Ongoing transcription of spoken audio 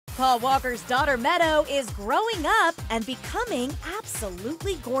Paul Walker's daughter Meadow is growing up and becoming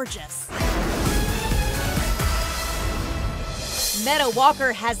absolutely gorgeous. Meadow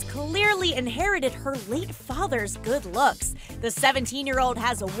Walker has clearly inherited her late father's good looks. The 17-year-old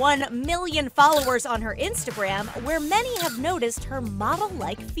has 1 million followers on her Instagram, where many have noticed her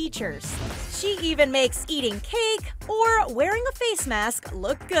model-like features. She even makes eating cake or wearing a face mask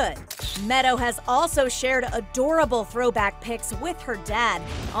look good. Meadow has also shared adorable throwback pics with her dad.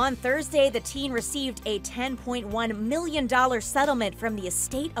 On Thursday, the teen received a $10.1 million settlement from the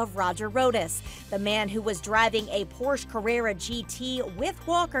estate of Roger Rodas, the man who was driving a Porsche Carrera GT with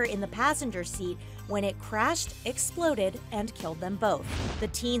Walker in the passenger seat when it crashed, exploded, and killed them both. The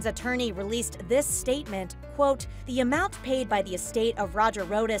teen's attorney released this statement, quote, "The amount paid by the estate of Roger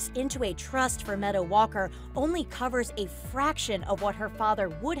Rodas into a trust for Meadow Walker only covers a fraction of what her father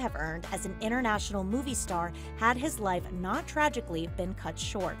would have earned as an international movie star had his life not tragically been cut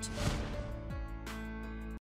short."